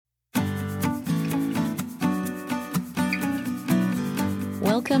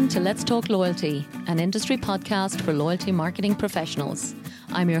Welcome to Let's Talk Loyalty, an industry podcast for loyalty marketing professionals.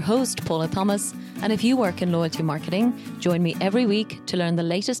 I'm your host, Paula Thomas, and if you work in loyalty marketing, join me every week to learn the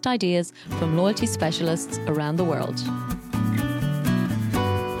latest ideas from loyalty specialists around the world.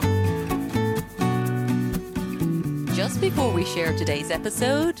 Just before we share today's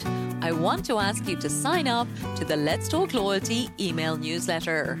episode, I want to ask you to sign up to the Let's Talk Loyalty email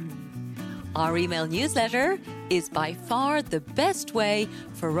newsletter. Our email newsletter is by far the best way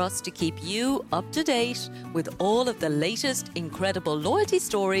for us to keep you up to date with all of the latest incredible loyalty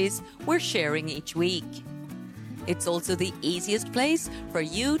stories we're sharing each week. It's also the easiest place for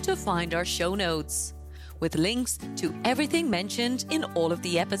you to find our show notes, with links to everything mentioned in all of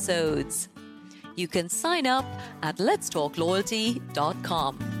the episodes. You can sign up at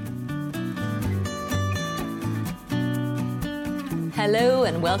letstalkloyalty.com. Hello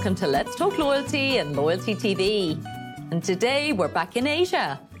and welcome to Let's Talk Loyalty and Loyalty TV. And today we're back in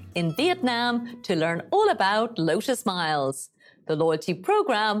Asia, in Vietnam, to learn all about Lotusmiles, the loyalty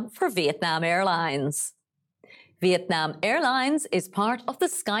program for Vietnam Airlines. Vietnam Airlines is part of the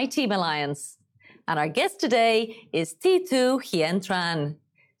SkyTeam Alliance. And our guest today is Thi Thu Hien Tran,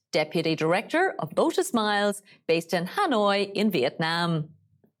 Deputy Director of Lotusmiles based in Hanoi in Vietnam.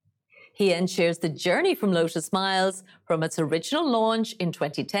 Hien shares the journey from Lotusmiles from its original launch in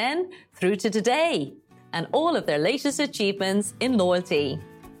 2010 through to today and all of their latest achievements in loyalty.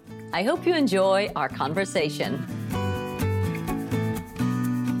 I hope you enjoy our conversation.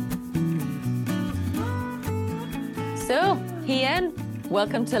 So, Hien,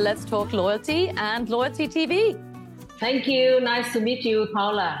 welcome to Let's Talk Loyalty and Loyalty TV. Thank you. Nice to meet you,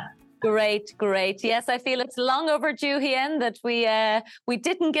 Paula. Great. Yes, I feel it's long overdue, Hien, that we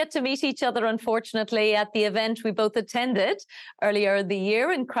didn't get to meet each other, unfortunately, at the event we both attended earlier in the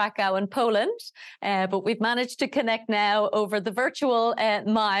year in Krakow in Poland. But we've managed to connect now over the virtual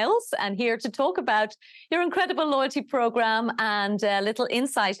miles and here to talk about your incredible loyalty program and a little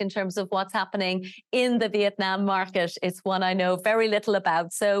insight in terms of what's happening in the Vietnam market. It's one I know very little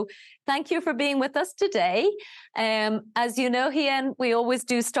about. So thank you for being with us today. As you know, Hien, we always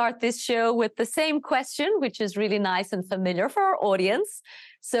do start this show with the same question, which is really nice and familiar for our audience.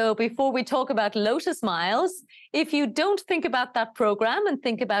 So before we talk about Lotusmiles, if you don't think about that program and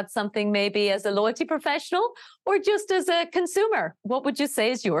think about something maybe as a loyalty professional or just as a consumer, what would you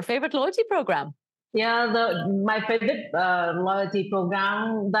say is your favorite loyalty program? Yeah, my favorite loyalty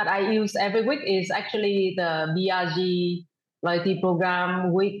program that I use every week is actually the BRG loyalty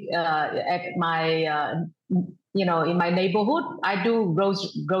program at my, in my neighborhood. I do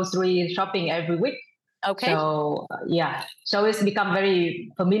grocery shopping every week. Okay. So, so it's become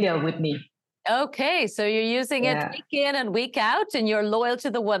very familiar with me. Okay, so you're using it week in and week out and you're loyal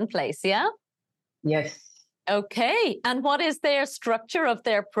to the one place, yeah? Yes. Okay, and what is their structure of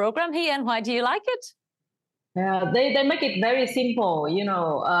their program here and why do you like it? They make it very simple,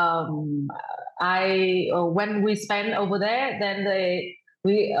 when we spend over there, then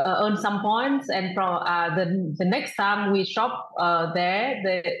we earn some points, and from the next time we shop there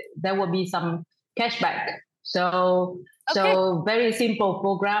will be some cashback. So very simple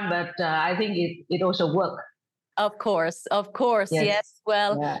program, but I think it also works. Of course. Yes.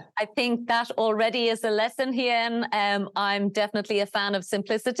 Well, I think that already is a lesson here. I'm definitely a fan of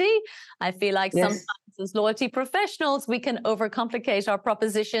simplicity. I feel like sometimes as loyalty professionals, we can overcomplicate our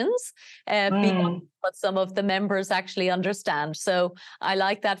propositions beyond what some of the members actually understand. So I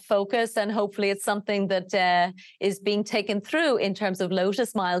like that focus, and hopefully it's something that is being taken through in terms of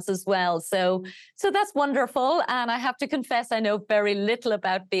Lotusmiles as well. So that's wonderful. And I have to confess, I know very little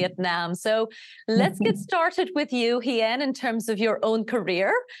about Vietnam. So let's get started with you, Hien, in terms of your own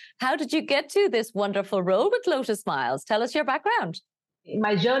career. How did you get to this wonderful role with Lotusmiles? Tell us your background.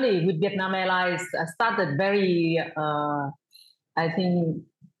 My journey with Vietnam Airlines started very,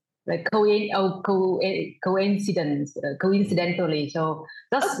 coincidentally. So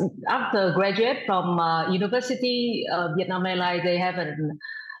just after graduate from university, Vietnam Airlines, they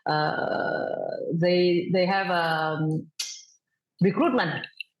have recruitment,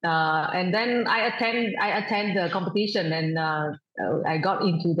 and then I attend the competition, and I got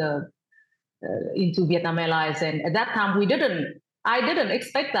into Vietnam Airlines, and at that time I didn't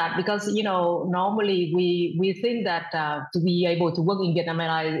expect that, because normally we think that to be able to work in Vietnam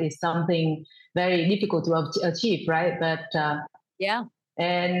Airlines is something very difficult to achieve, right? But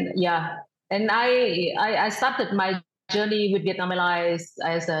I started my journey with Vietnam Airlines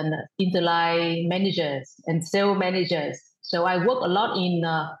as an interline manager and sales manager. So I work a lot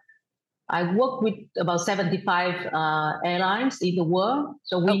I work with about 75 airlines in the world.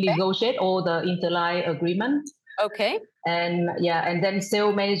 So we negotiate all the interline agreements. Okay. and and then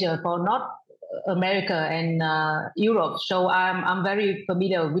sales manager for North America and Europe. So I'm very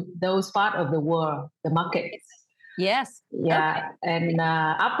familiar with those part of the world, the markets. Yes. Yeah, okay. And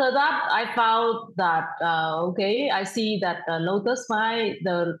after that, I found that I see that Lotusmiles,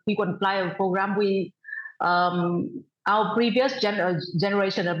 the frequent flyer program, our previous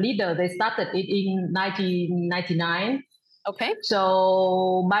generation of leader, they started it in 1999. Okay.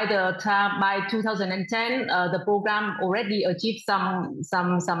 So by 2010, the program already achieved some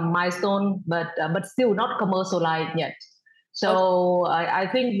milestone, but still not commercialized yet. So I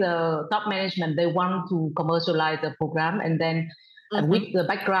think the top management, they want to commercialize the program, and then with the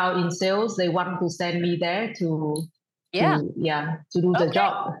background in sales, they want to send me there to do the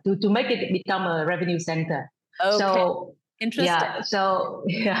job, to make it become a revenue center. Okay. So interesting. So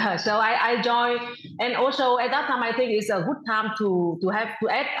I joined, and also at that time I think it's a good time to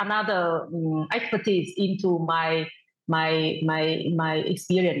add another expertise into my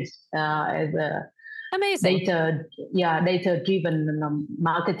experience as a amazing data driven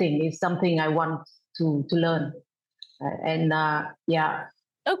marketing is something I want to learn,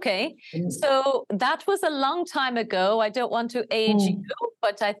 Okay, so that was a long time ago. I don't want to age you,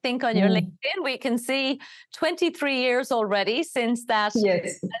 but I think on your LinkedIn we can see 23 years already since that,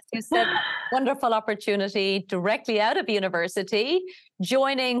 yes. As you said, wonderful opportunity directly out of university,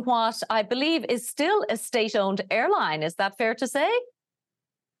 joining what I believe is still a state-owned airline. Is that fair to say?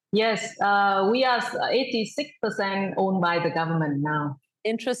 Yes, we are 86% owned by the government now.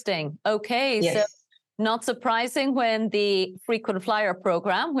 Interesting. Okay, yes. So not surprising when the frequent flyer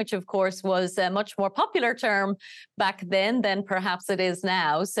program, which of course was a much more popular term back then than perhaps it is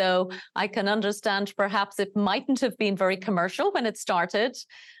now. So I can understand perhaps it mightn't have been very commercial when it started.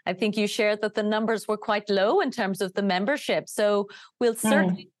 I think you shared that the numbers were quite low in terms of the membership. So we'll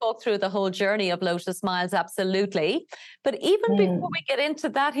certainly talk through the whole journey of Lotusmiles, absolutely. But even before we get into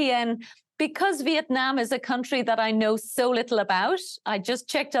that, Hien, because Vietnam is a country that I know so little about, I just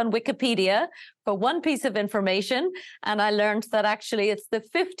checked on Wikipedia for one piece of information, and I learned that actually it's the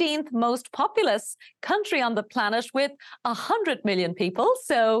 15th most populous country on the planet with 100 million people.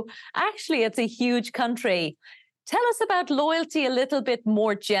 So actually it's a huge country. Tell us about loyalty a little bit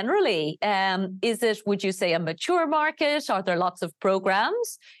more generally. Is it, would you say, a mature market? Are there lots of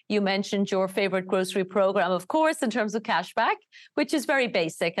programs? You mentioned your favorite grocery program, of course, in terms of cashback, which is very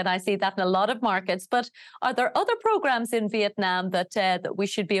basic, and I see that in a lot of markets. But are there other programs in Vietnam that we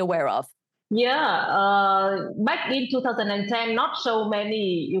should be aware of? Yeah, back in 2010, not so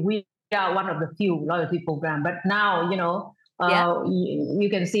many. We are one of the few loyalty programs, but now, you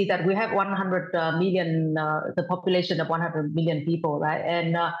can see that we have 100 million, the population of 100 million people, right?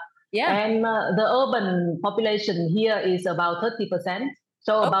 And the urban population here is about 30%.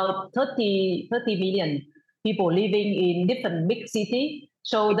 So about 30 million people living in different big cities.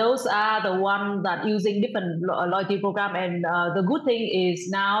 So those are the ones that using different loyalty program. And the good thing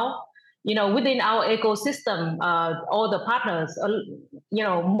is now, within our ecosystem, all the partners,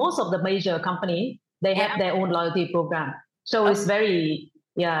 most of the major companies, they have their own loyalty program. So it's very,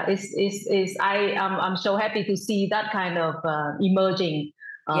 I'm so happy to see that kind of emerging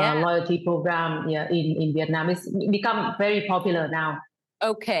loyalty program in Vietnam. It's become very popular now.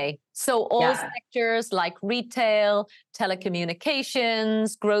 Okay, so all sectors like retail,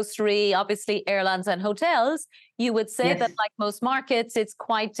 telecommunications, grocery, obviously airlines and hotels, you would say that like most markets, it's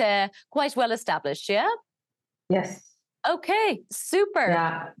quite well established, yeah? Yes. Okay, super.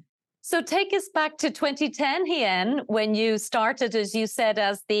 Yeah. So take us back to 2010, Hien, when you started, as you said,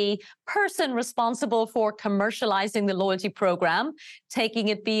 as the person responsible for commercializing the loyalty program, taking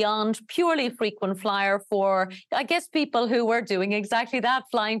it beyond purely frequent flyer for, I guess, people who were doing exactly that,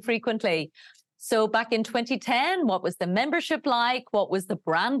 flying frequently. So back in 2010, what was the membership like? What was the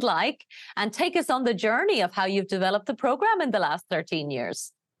brand like? And take us on the journey of how you've developed the program in the last 13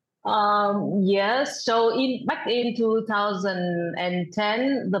 years. Yes. So back in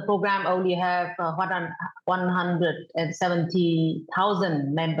 2010, the program only have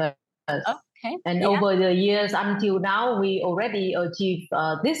 170,000 members. Okay. And over the years until now, we already achieved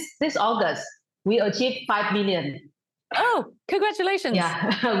this August, we achieved 5 million. Oh, congratulations.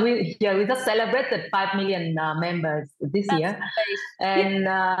 Yeah, we just celebrated 5 million members this year. And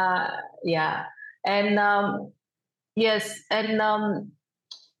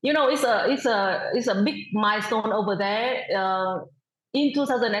it's a big milestone over there. In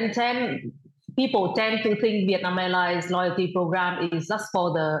 2010, people tend to think Vietnam Airlines loyalty program is just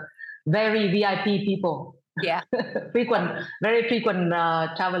for the very VIP people. Yeah, very frequent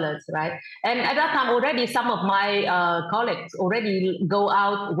travelers, right? And at that time, already some of my colleagues already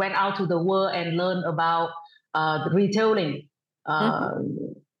went out to the world and learn about retailing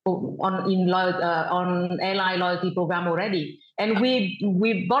on airline loyalty program already, and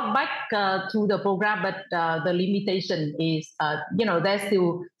we brought back to the program, but the limitation is there's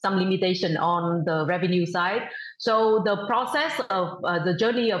still some limitation on the revenue side. So the process of the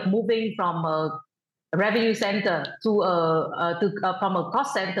journey of moving from a revenue center to from a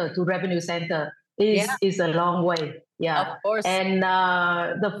cost center to revenue center is a long way. Yeah, of course. And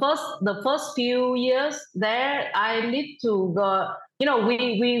the first few years there, I need to go.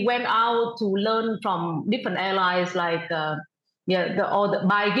 We went out to learn from different airlines, like the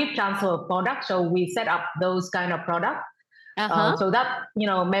buy gift transfer product. So we set up those kind of products so that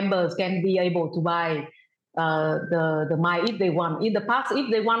members can be able to buy the mile if they want. In the past, if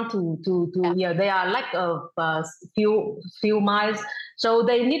they want to they are lack of few miles, so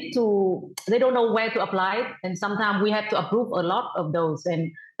they don't know where to apply it, and sometimes we have to approve a lot of those,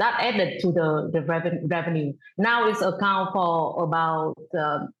 and that added to the revenue. Now it's account for about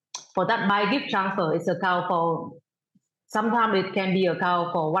for that buy gift transfer, it's account for, sometimes it can be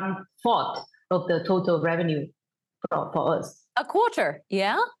account for 1/4 of the total revenue for us. A quarter,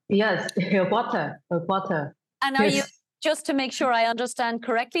 yeah? Yes, a quarter. And are you, just to make sure I understand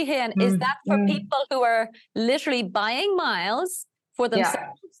correctly, Hien, is that for people who are literally buying miles for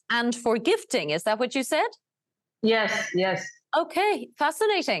themselves and for gifting? Is that what you said? Yes. Okay,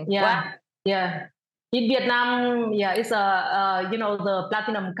 fascinating. Yeah, wow. Yeah. In Vietnam, it's the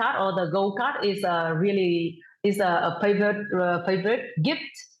platinum card or the gold card is really a favorite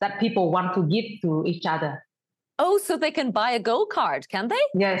gift that people want to give to each other. Oh, so they can buy a gold card, can they?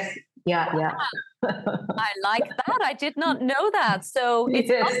 Yes. Yeah. I like that. I did not know that. So it's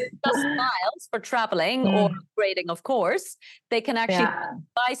not just miles for traveling or upgrading, of course. They can actually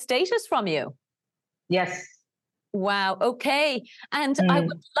buy status from you. Yes. Wow. Okay. And I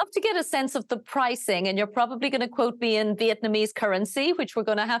would love to get a sense of the pricing. And you're probably going to quote me in Vietnamese currency, which we're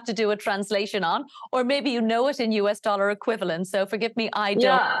going to have to do a translation on. Or maybe you know it in US dollar equivalent. So forgive me, I don't.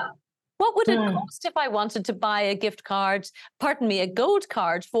 Yeah. What would it cost if I wanted to buy a gift card, a gold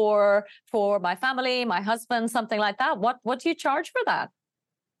card for my family, my husband, something like that? What do you charge for that?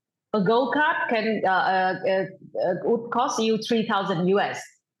 A gold card would cost you 3,000 US.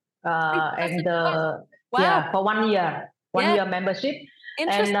 And for 1 year, year membership.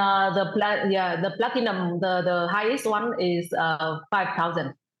 And the platinum, the highest one is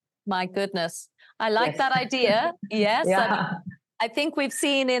 5,000. My goodness, I like that idea. Yes. I think we've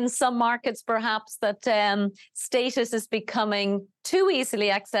seen in some markets perhaps that status is becoming too easily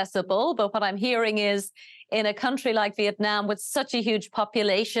accessible. But what I'm hearing is in a country like Vietnam with such a huge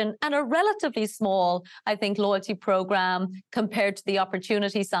population and a relatively small, I think, loyalty program compared to the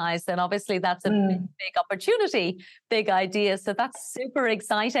opportunity size, then obviously that's a big opportunity, big idea. So that's super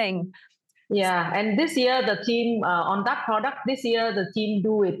exciting. Yeah, and this year the team on that product, the team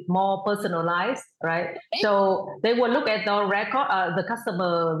do it more personalized, right? Okay. So they will look at the record, the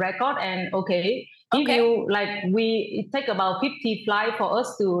customer record, and if you it take about 50 flights for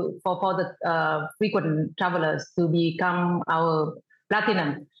us for the frequent travelers to become our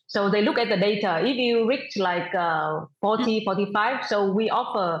platinum. So they look at the data. If you reach 40, 45, so we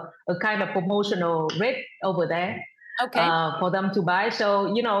offer a kind of promotional rate over there. For them to buy.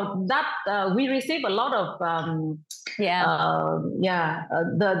 So that we receive a lot of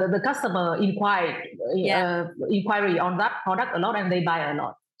the customer inquiry on that product a lot, and they buy a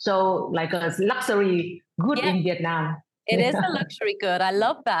lot. So like a luxury good in Vietnam. It is a luxury good. I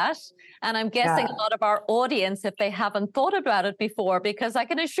love that. And I'm guessing a lot of our audience, if they haven't thought about it before, because I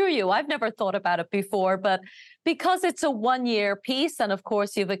can assure you, I've never thought about it before, but because it's a 1-year piece, and of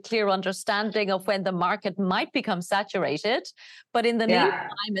course you have a clear understanding of when the market might become saturated. But in the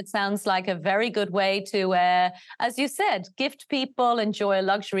meantime, it sounds like a very good way to, as you said, gift people, enjoy a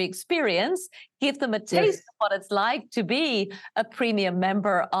luxury experience, give them a taste of what it's like to be a premium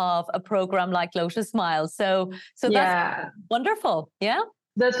member of a program like Lotusmiles. So that's wonderful. Yeah.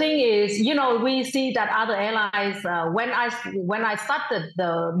 The thing is, we see that other airlines, when I started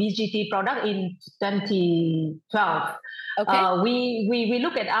the BGT product in 2012, we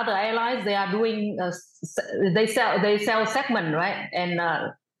look at other airlines. They are doing they sell segment, right, and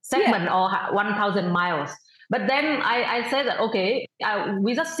segment or 1,000 miles. But then I said that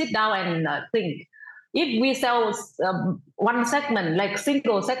we just sit down and think. If we sell one segment, like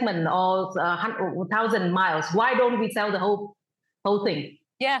single segment or 1,000 miles, why don't we sell the whole thing?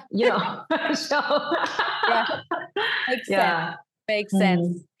 Yeah. So makes sense. Makes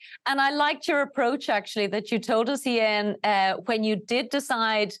sense. And I liked your approach, actually, that you told us, Ian, when you did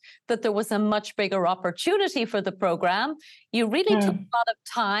decide that there was a much bigger opportunity for the program, you really took a lot of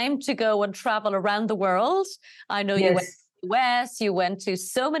time to go and travel around the world. I know you went to the US, you went to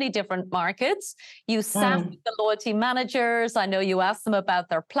so many different markets. You sat with the loyalty managers. I know you asked them about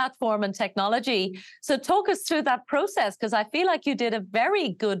their platform and technology. So talk us through that process, because I feel like you did a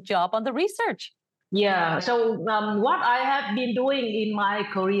very good job on the research. Yeah. So what I have been doing in my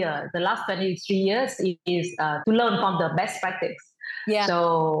career the last 23 years is to learn from the best practice. Yeah.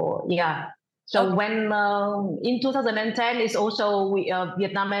 So yeah. So when in 2010 is also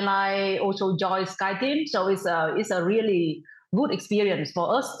Vietnam Airlines also joined SkyTeam. So it's a really good experience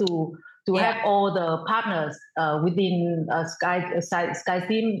for us to have all the partners within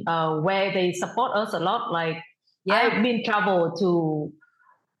SkyTeam where they support us a lot. Like I've been travel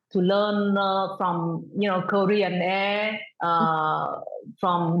to learn from Korean Air,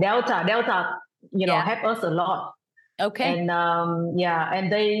 from Delta. Delta, help us a lot. Okay. And and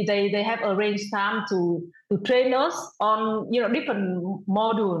they have arranged time to train us on different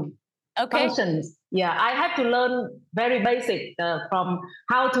module functions. Yeah, I had to learn very basic from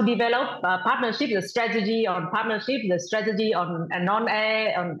how to develop partnership, the strategy on partnership, the strategy on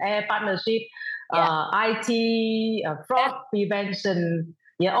non-air, on air partnership, IT, fraud prevention.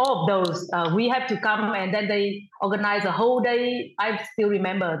 Yeah, all of those. We have to come, and then they organize a whole day. I still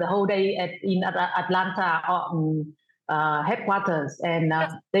remember the whole day in Atlanta headquarters, and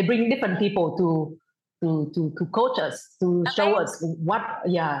they bring different people to coach us, to show us what.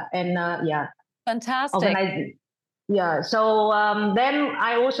 Fantastic. Organize. Yeah. So then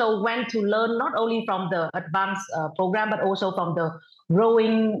I also went to learn not only from the advanced program, but also from the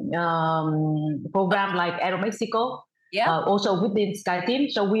growing program like Aeromexico. Yeah. Also within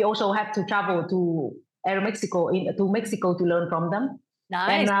SkyTeam. So we also have to travel to Aeromexico to Mexico to learn from them.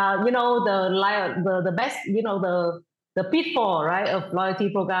 Nice. And the best, the pitfall, right, of loyalty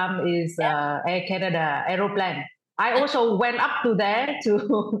program is Air Canada Aeroplan. I also went up to there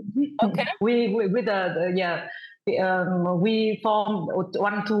to we formed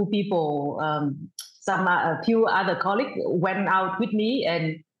 1-2 people. A few other colleagues went out with me,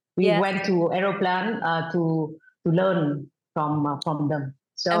 and we went to Aeroplan to learn from them.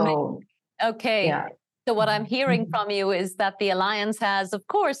 So So what I'm hearing from you is that the Alliance has, of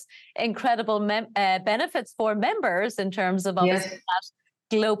course, incredible benefits for members in terms of obviously that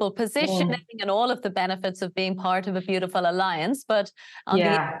global positioning and all of the benefits of being part of a beautiful alliance. But on the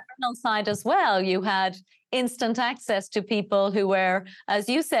internal side as well, you had instant access to people who were, as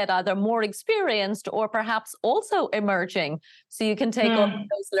you said, either more experienced or perhaps also emerging. So you can take all of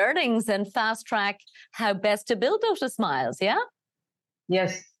those learnings and fast track how best to build Lotusmiles,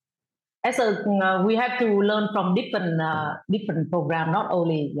 Yes. As we have to learn from different program, not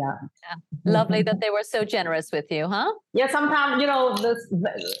only Lovely that they were so generous with you, huh? Yeah, sometimes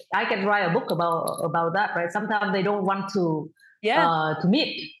I can write a book about that, right? Sometimes they don't want to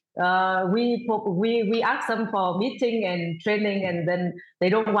meet. We ask them for meeting and training, and then they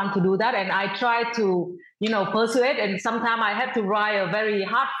don't want to do that. And I try to persuade, and sometimes I have to write a very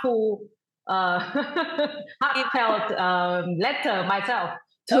heartfelt letter myself.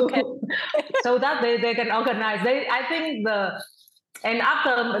 So that they can organize. I think and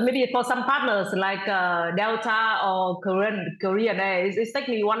after maybe for some partners like Delta or Korean Air, it's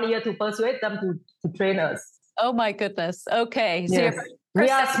taken me 1 year to persuade them to train us. Oh my goodness. Okay. Yes. So we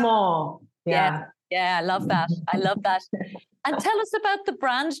are small. Yeah. Yeah, I love that. I love that. And tell us about the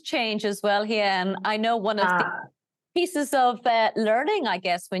brand change as well here. And I know one of the pieces of learning, I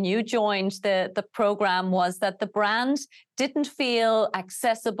guess, when you joined the program was that the brand didn't feel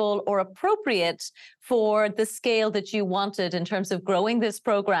accessible or appropriate for the scale that you wanted in terms of growing this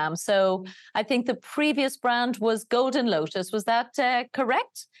program. So I think the previous brand was Golden Lotus. Was that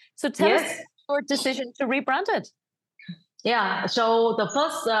correct? So tell us your decision to rebrand it. Yeah, so the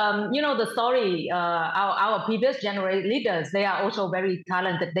first, the story, our previous generation leaders, they are also very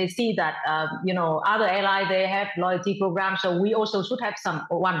talented. They see that, other airlines, they have loyalty programs, so we also should have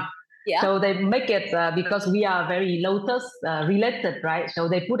one. Yeah. So they make it because we are very Lotus related, right? So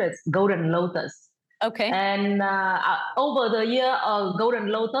they put it Golden Lotus. Okay. And over the year, Golden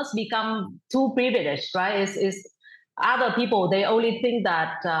Lotus become too privileged, right? It's other people, they only think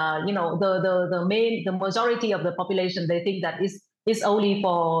that the majority of the population, they think that is only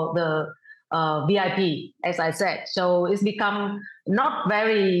for the VIP, as I said. So it's become not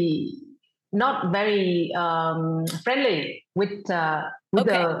very friendly with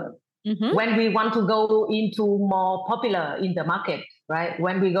when we want to go into more popular in the market, right?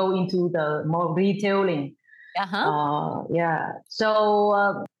 When we go into the more retailing. Yeah.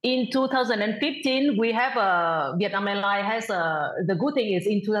 So in 2015, we have Vietnam Airlines has the good thing is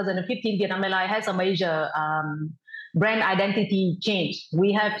in 2015, Vietnam Airlines has a major brand identity change.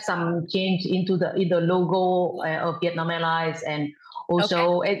 We have some change in the logo of Vietnam Airlines, and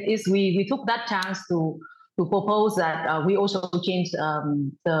also we took that chance to propose that we also changed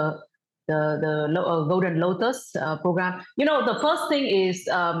the Golden Lotus program. The first thing is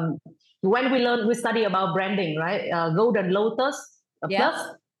when we study about branding, right? Golden Lotus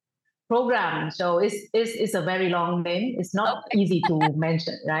Plus program. So it's a very long name. It's not easy to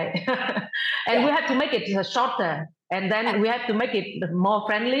mention, right? And we have to make it shorter, and then we have to make it more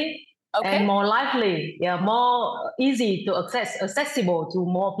friendly and more lively. Yeah, more easy to accessible to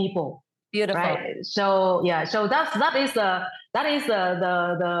more people. Beautiful. Right. So that is the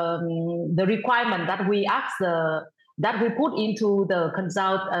requirement that we ask that we put into the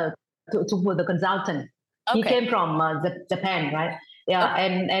the consultant. He came from Japan, right? Yeah,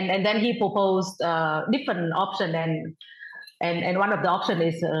 and then he proposed different option, and one of the option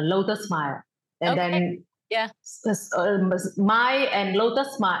is Lotusmiles, and then My and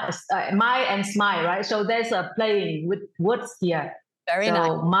Lotusmiles, My and Smile, right? So there's a playing with words here. Very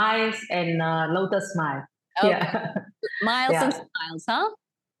nice. Miles and Lotusmiles. Yeah. Miles and Smiles, huh?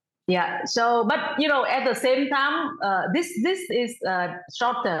 Yeah. So, but at the same time, this is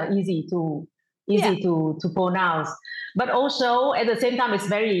shorter, easy to pronounce, but also at the same time, it's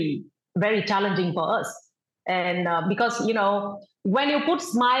very, very challenging for us. And because when you put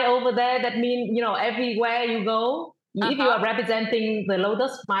smile over there, that means everywhere you go, if you are representing the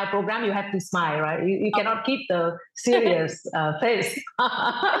Lotusmiles program, you have to smile, right? You cannot keep the serious face.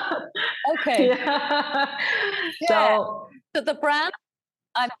 Okay. So the brand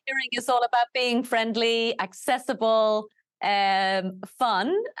I'm hearing is all about being friendly, accessible,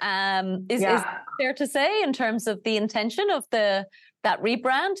 fun. Is fair to say in terms of the intention of that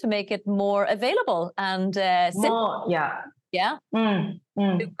rebrand to make it more available and more, yeah.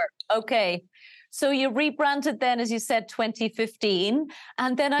 Super. Okay. So you rebranded then, as you said, 2015,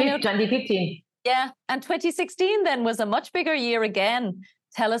 and then I know 2015. Yeah, and 2016 then was a much bigger year again.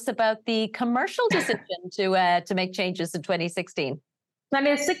 Tell us about the commercial decision to make changes in 2016.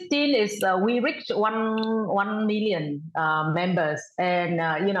 2016 is we reached 1 million members, and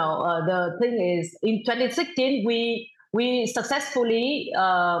the thing is in 2016 we successfully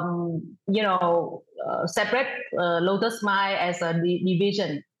separate Lotusmiles as a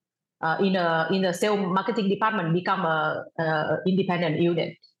division in the sales marketing department, become a independent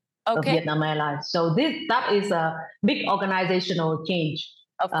unit of Vietnam Airlines. So that is a big organizational change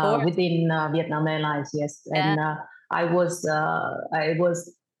within Vietnam Airlines. Yes, and I was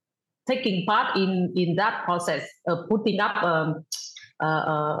taking part in that process of putting up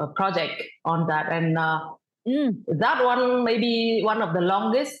a project on that, and that one may be one of the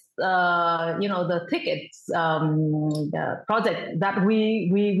longest, the tickets project that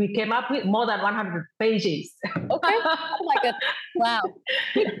we came up with, more than 100 pages. Okay. Oh my God! Wow.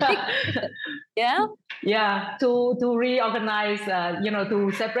 Yeah. To reorganize,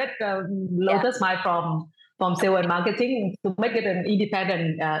 to separate Lotusmiles from sales and marketing, to make it an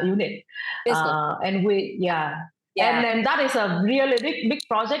independent unit. And and then that is a really big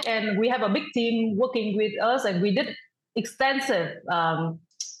project, and we have a big team working with us, and we did extensive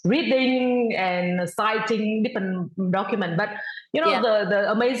reading and citing different documents. But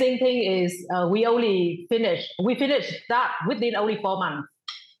the amazing thing is we finished that within only 4 months.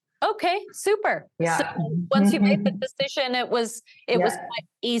 Okay, super. Yeah. So once you made the decision, it was quite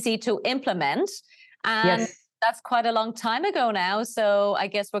easy to implement, and that's quite a long time ago now. So I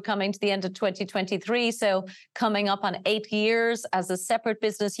guess we're coming to the end of 2023. So coming up on 8 years as a separate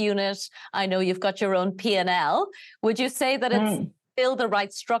business unit. I know you've got your own P&L. Would you say that it's still the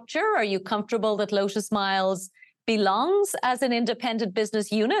right structure? Are you comfortable that Lotusmiles belongs as an independent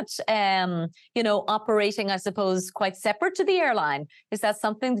business unit, operating, I suppose, quite separate to the airline? Is that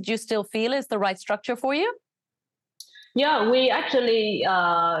something that you still feel is the right structure for you? Yeah, we actually,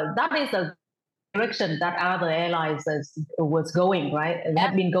 that is a direction that other airlines was going, right? It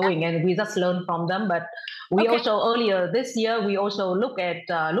had been going, and we just learned from them. But we also, earlier this year, we also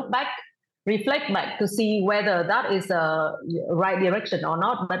reflect back to see whether that is the right direction or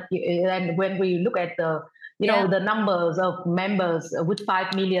not. But and when we look at the the numbers of members with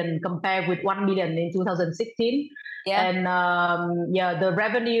 5 million compared with 1 million in 2016, and the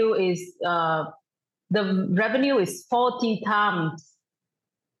revenue is 40 times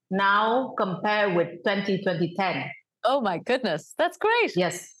now compared with 2010. Oh my goodness, that's great.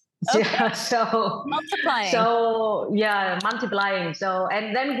 Yes. Okay. So Multiplying. so yeah, multiplying. So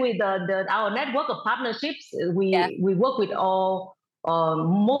and then with our network of partnerships, we work with all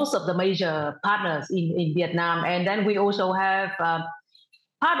most of the major partners in Vietnam, and then we also have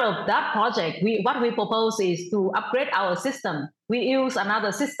part of that project. What we propose is to upgrade our system. We use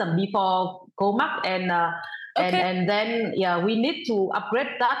another system before Comac, and then we need to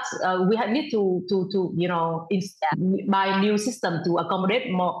upgrade that. We need to buy new system to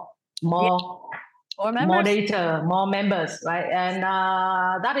accommodate more data, more members, right? And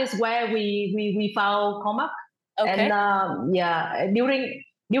that is where we found Comac. Okay. And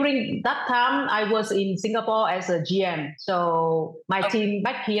during that time, I was in Singapore as a GM. So my team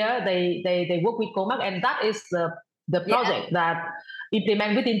back here, they work with Comac, and that is the project that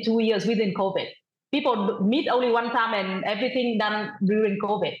implement within 2 years within COVID. People meet only one time, and everything done during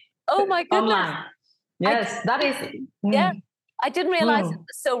COVID. Oh my goodness! Online. Yes, that is. Yeah, I didn't realize it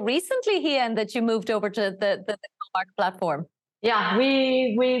was so recently, Hien, that you moved over to the Comac platform. Yeah,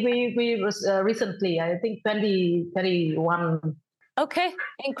 we was recently, I think 2021. Okay,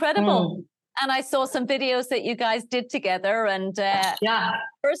 incredible. And I saw some videos that you guys did together, and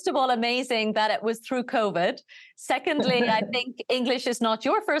first of all, amazing that it was through COVID. Secondly, I think English is not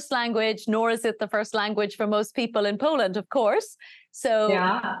your first language, nor is it the first language for most people in Poland, of course. So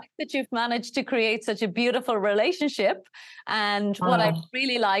that you've managed to create such a beautiful relationship. And what I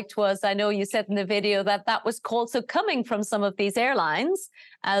really liked was, I know you said in the video that was also coming from some of these airlines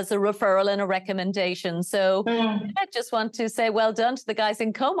as a referral and a recommendation. So I just want to say well done to the guys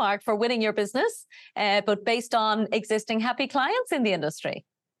in Comac for winning your business, but based on existing happy clients in the industry.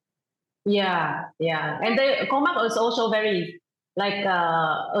 Yeah. And Comac is also very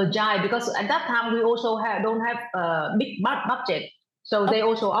agile, because at that time we also don't have a big budget. So they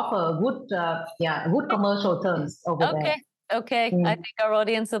also offer good commercial terms over there. Okay. I think our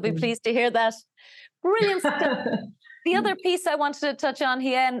audience will be pleased to hear that. Brilliant stuff. The other piece I wanted to touch on,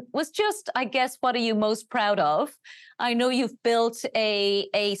 Hien, was just, I guess, what are you most proud of? I know you've built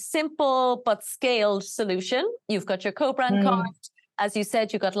a simple but scaled solution. You've got your co-brand card. As you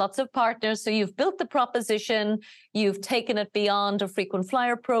said, you've got lots of partners. So you've built the proposition, you've taken it beyond a frequent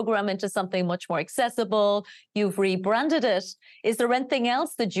flyer program into something much more accessible. You've rebranded it. Is there anything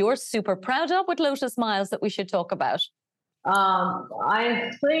else that you're super proud of with Lotusmiles that we should talk about?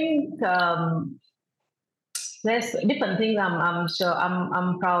 I think there's different things. I'm sure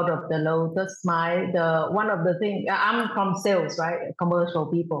I'm proud of the Lotusmiles. One of the things, I'm from sales, right? Commercial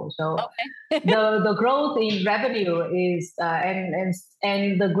people. So the growth in revenue is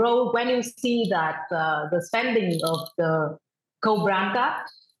and the growth when you see that the spending of the co-brand card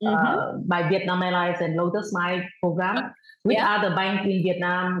by Vietnam Airlines and Lotusmiles program with other banks in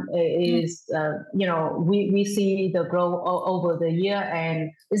Vietnam is we see the growth over the year,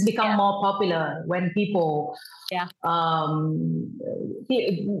 and it's become more popular when people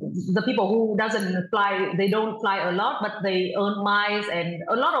the people who doesn't fly, they don't fly a lot, but they earn miles, and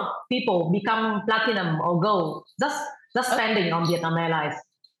a lot of people become platinum or gold just spending on Vietnam Airlines.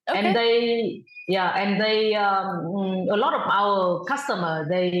 And they a lot of our customers,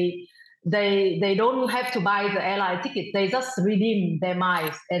 they don't have to buy the airline ticket. They just redeem their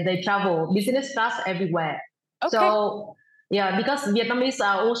miles and they travel business class everywhere. So because Vietnamese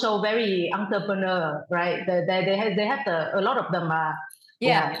are also very entrepreneur, right? They have a lot of them are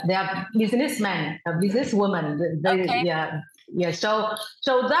they are businessmen, businesswomen.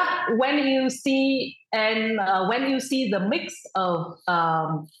 So that when you see the mix of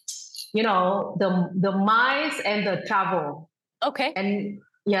the miles and the travel. And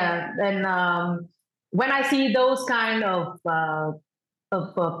when I see those kind of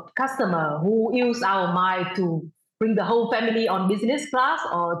customer who use our mile to bring the whole family on business class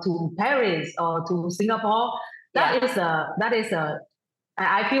or to Paris or to Singapore, that is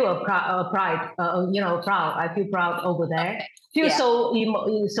I feel pride. Proud. I feel proud over there. Feel so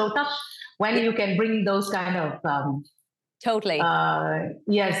touched when you can bring those kind of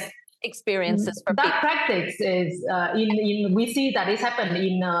experiences for that people. Practice is we see that it's happened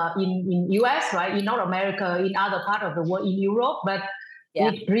in US, right, in North America, in other part of the world, in Europe, but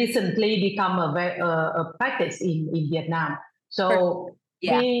it recently become a practice in Vietnam. So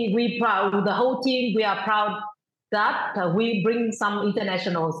we proud, the whole team, we are proud that we bring some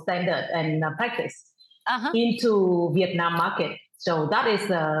international standard and practice into Vietnam market. So that is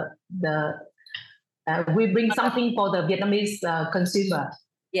we bring something for the Vietnamese consumer.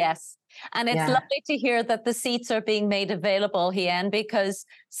 Yes. And it's lovely to hear that the seats are being made available, Hien, because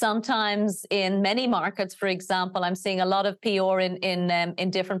sometimes in many markets, for example, I'm seeing a lot of PR in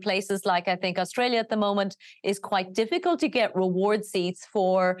different places, like I think Australia at the moment is quite difficult to get reward seats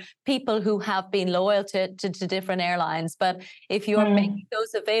for people who have been loyal to different airlines. But if you're making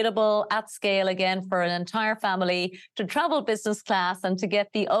those available at scale again for an entire family to travel business class and to get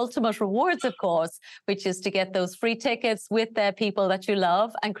the ultimate rewards, of course, which is to get those free tickets with the people that you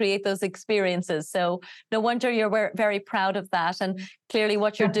love and create those experiences. So no wonder you're very proud of that. And clearly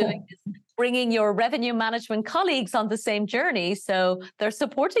what you're doing is bringing your revenue management colleagues on the same journey. So they're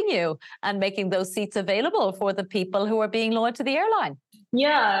supporting you and making those seats available for the people who are being loyal to the airline.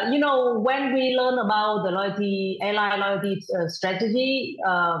 Yeah, when we learn about the airline loyalty strategy,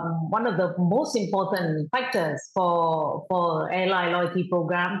 one of the most important factors for airline loyalty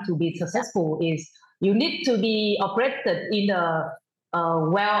program to be successful is you need to be operated in the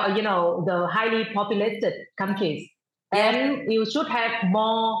the highly populated countries, and you should have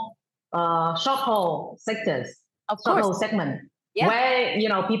more short-haul sectors, short-haul segment where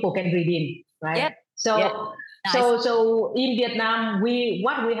people can redeem, right? Nice. So in Vietnam, we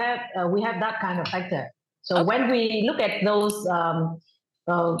have that kind of factor. So when we look at those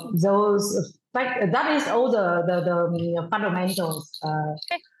that is all the fundamentals.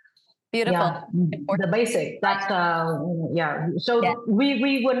 Beautiful. The basic. That So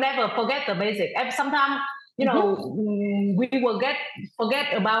we will never forget the basic. And sometimes we will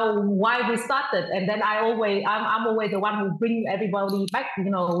forget about why we started, and then I'm always the one who bring everybody back.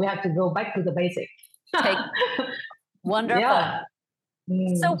 We have to go back to the basic. Wonderful. Yeah.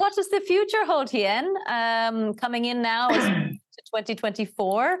 So what does the future hold, Hien? Coming in now to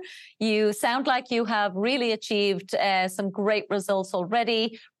 2024, you sound like you have really achieved some great results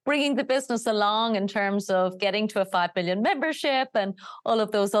already, bringing the business along in terms of getting to a 5 million membership and all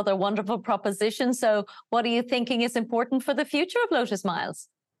of those other wonderful propositions. So what are you thinking is important for the future of Lotusmiles?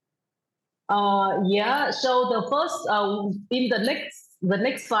 So the first, in the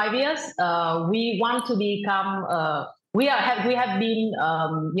next 5 years, we want to become. We have been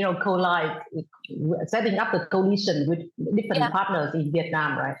setting up the coalition with different partners in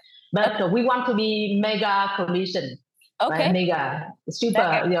Vietnam, right? But we want to be mega coalition, right? Mega,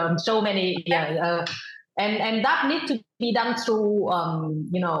 super, so many, and that needs to be done through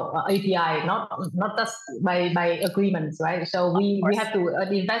API, not just by agreements, right? So we have to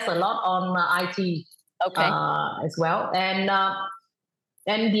invest a lot on IT as well, and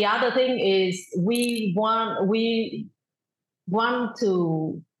the other thing is we want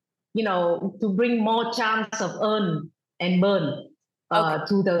to bring more chance of earn and burn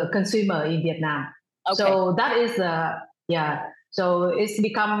to the consumer in Vietnam. So that is so it's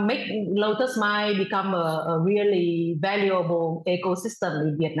make Lotusmiles become a really valuable ecosystem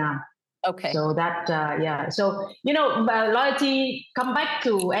in Vietnam. So that so loyalty,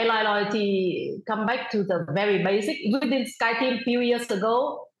 airline loyalty, come back to the very basic. Within SkyTeam a few years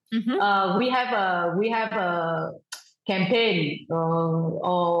ago, we have a campaign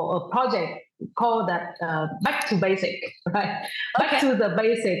or a project called that Back to Basic, right? Back to the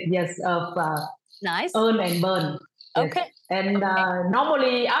basic, of nice earn and burn. And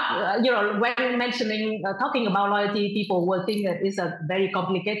normally, when talking about loyalty, people will think that it's a very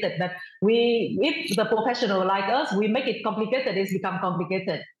complicated. But if the professional like us, we make it complicated, it's become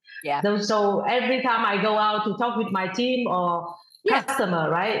complicated. So every time I go out to talk with my team or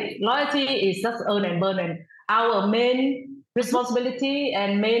customer, right? Loyalty is just earn and burn, and our main responsibility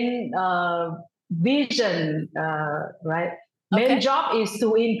and main vision, right? Main job is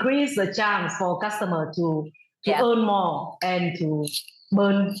to increase the chance for customer to earn more and to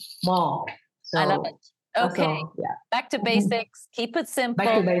burn more. So I love it. Back to basics. Keep it simple.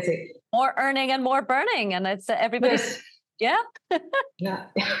 Back to basic. More earning and more burning, and it's everybody's.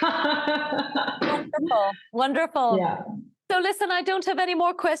 Wonderful. Yeah. So listen, I don't have any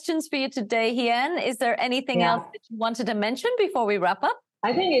more questions for you today, Hien. Is there anything else that you wanted to mention before we wrap up?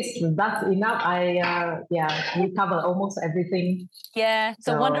 I think that's enough. We cover almost everything. Yeah, it's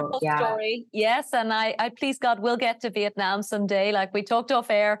a wonderful story. Yes, and I please God will get to Vietnam someday. Like we talked off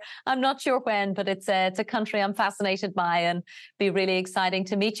air, I'm not sure when, but it's a country I'm fascinated by, and be really exciting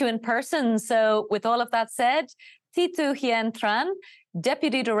to meet you in person. So with all of that said, Thi Thu Hien Tran,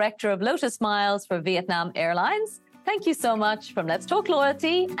 Deputy Director of Lotusmiles for Vietnam Airlines. Thank you so much from Let's Talk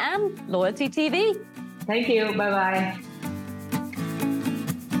Loyalty and Loyalty TV. Thank you. Bye-bye.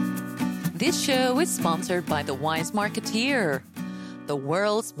 This show is sponsored by The Wise Marketeer, the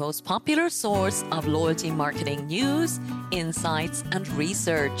world's most popular source of loyalty marketing news, insights, and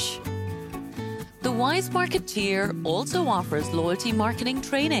research. The Wise Marketeer also offers loyalty marketing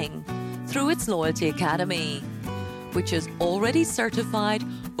training, through its Loyalty Academy, which has already certified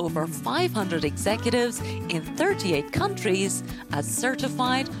over 500 executives in 38 countries as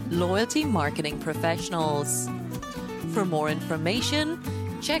certified loyalty marketing professionals. For more information,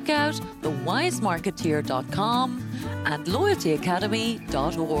 check out thewisemarketeer.com and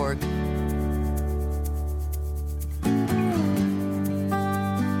loyaltyacademy.org.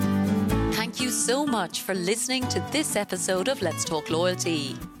 Thank you so much for listening to this episode of Let's Talk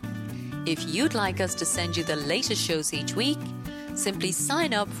Loyalty. If you'd like us to send you the latest shows each week, simply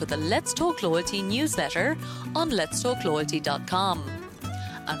sign up for the Let's Talk Loyalty newsletter on letstalkloyalty.com,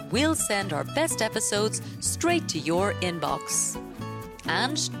 and we'll send our best episodes straight to your inbox.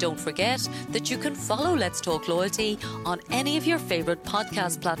 And don't forget that you can follow Let's Talk Loyalty on any of your favorite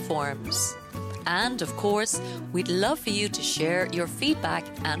podcast platforms. And of course, we'd love for you to share your feedback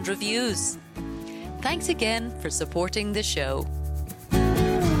and reviews. Thanks again for supporting the show.